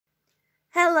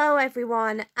Hello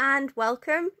everyone and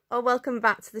welcome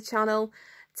back to the channel.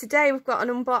 Today we've got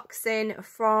an unboxing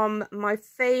from my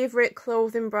favourite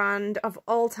clothing brand of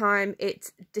all time.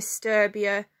 It's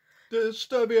Disturbia.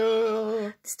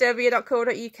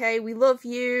 Disturbia.co.uk. We love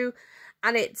you,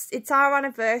 and it's our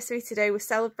anniversary today. We're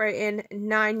celebrating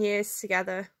 9 years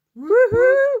together.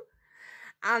 Woohoo!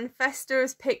 And Festa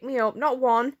has picked me up not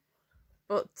one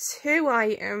but 2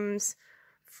 items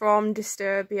from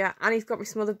Disturbia, and he's got me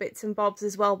some other bits and bobs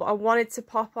as well, but I wanted to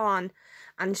pop on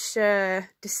and share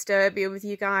Disturbia with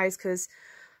you guys because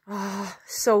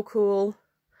so cool.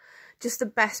 Just the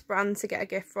best brand to get a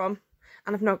gift from,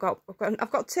 and I've got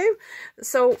 2,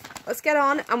 so let's get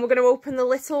on, and we're going to open the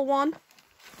little one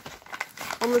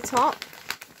on the top.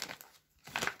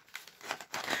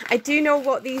 I do know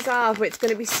what these are, but it's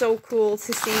going to be so cool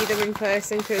to see them in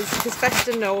person because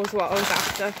Festa knows what I was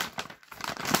after.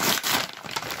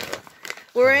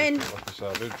 We're in. Like a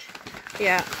savage.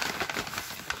 Yeah.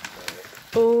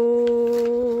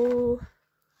 Oh.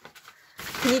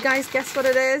 Can you guys guess what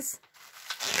it is?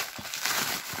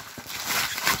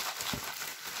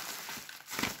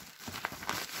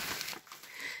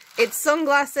 It's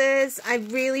sunglasses. I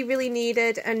really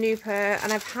needed a new pair,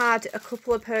 and I've had a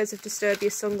couple of pairs of Disturbia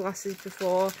sunglasses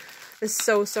before. They're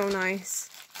so nice.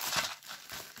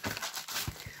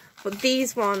 But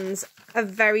these ones are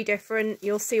very different.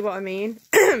 You'll see what I mean.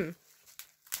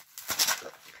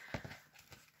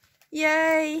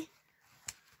 Yay!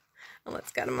 And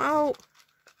let's get them out.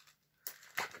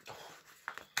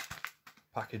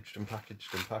 Packaged and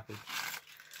packaged and packaged.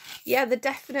 Yeah, they're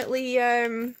definitely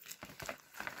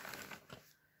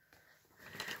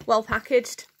well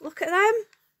packaged. Look at them.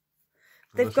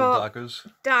 They've got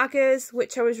daggers,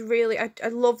 which I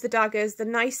love the daggers. They're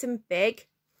nice and big.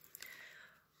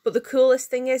 But the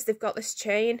coolest thing is they've got this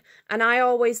chain, and I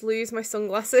always lose my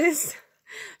sunglasses.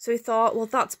 So we thought, well,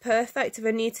 that's perfect. If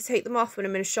I need to take them off when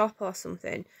I'm in a shop or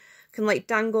something, I can like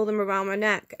dangle them around my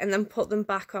neck and then put them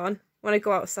back on when I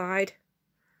go outside.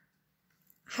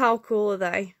 How cool are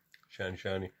they?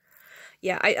 Shiny.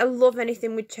 Yeah, I love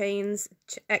anything with chains,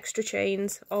 extra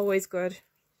chains, always good.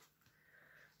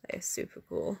 They're super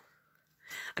cool.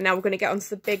 And now we're going to get onto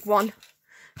the big one.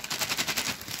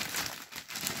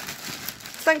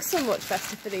 Thanks so much,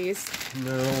 Festa, for these.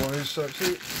 No worries,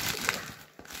 Sophie.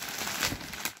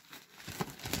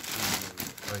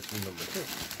 Item number 2.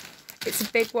 It's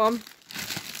a big one.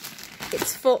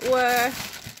 It's footwear.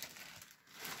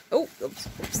 Oh, oops,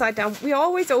 upside down. We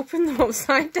always open them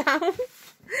upside down.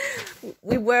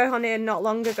 We were on here not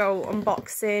long ago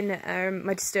unboxing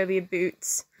my Disturbia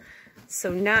boots.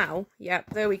 So now, yep,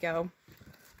 there we go.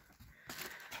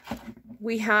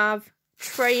 We have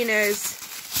trainers.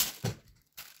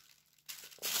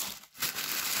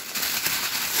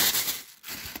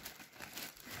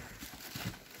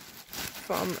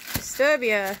 From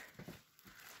Disturbia.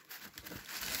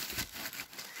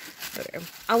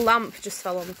 A lamp just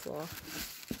fell on the floor.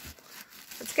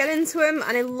 Let's get into them,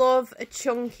 and I love a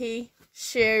chunky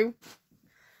shoe.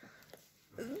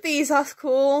 These are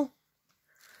cool.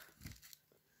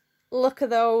 Look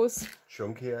at those.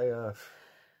 Chunky AF.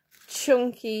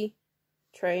 Chunky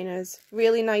trainers.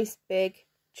 Really nice big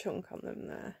chunk on them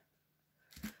there.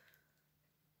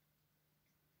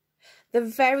 They're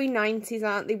very 90s,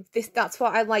 aren't they? That's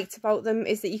what I liked about them,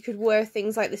 is that you could wear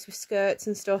things like this with skirts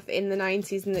and stuff in the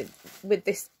 90s, and with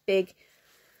this big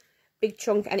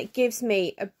chunk, and it gives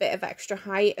me a bit of extra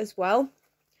height as well,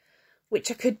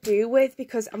 which I could do with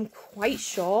because I'm quite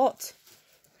short.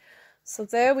 So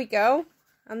there we go,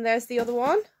 and there's the other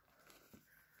one.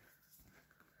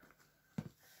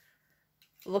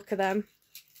 Look at them.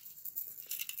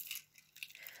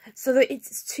 So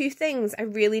it's 2 things I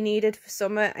really needed for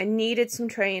summer. I needed some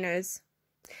trainers,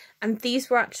 and these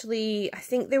were actually, I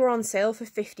think they were on sale for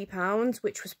 £50,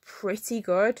 which was pretty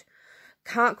good.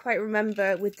 Can't quite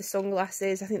remember with the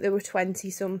sunglasses. I think they were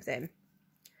 20 something.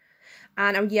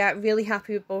 And I'm really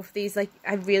happy with both of these. Like,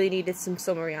 I really needed some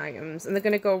summery items, and they're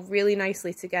going to go really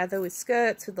nicely together with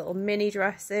skirts, with little mini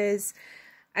dresses,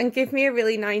 and give me a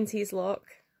really 90s look.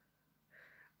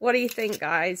 What do you think,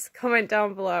 guys? Comment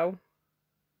down below.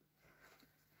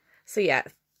 So yeah,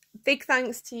 big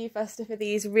thanks to you, Festa, for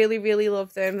these. Really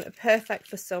love them. Perfect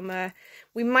for summer.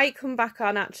 We might come back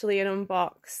on actually and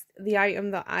unbox the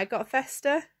item that I got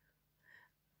Festa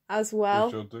as well.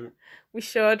 We should do. We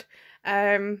should.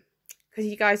 Because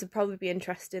you guys would probably be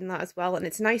interested in that as well. And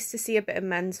it's nice to see a bit of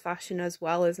men's fashion as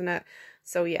well, isn't it?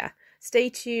 So yeah, stay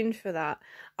tuned for that.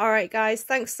 Alright guys,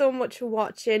 thanks so much for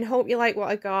watching. Hope you like what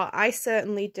I got. I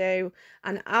certainly do.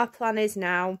 And our plan is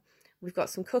now, we've got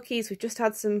some cookies. We've just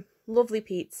had some lovely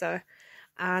pizza,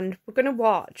 and we're going to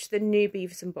watch the new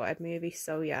Beavis and Butthead movie.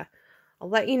 So yeah, I'll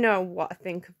let you know what I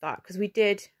think of that, because we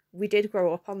did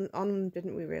grow up on them,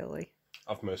 didn't we, really?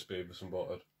 I've missed Beavis and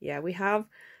Butthead. Yeah, we have.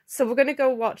 So we're going to go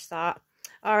watch that.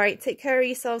 Alright, take care of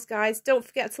yourselves, guys. Don't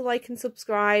forget to like and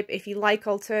subscribe if you like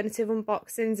alternative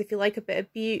unboxings, if you like a bit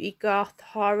of beauty, goth,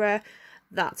 horror.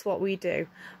 That's what we do.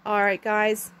 Alright,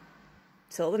 guys.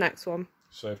 Till the next one.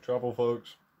 Safe travel,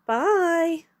 folks.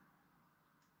 Bye.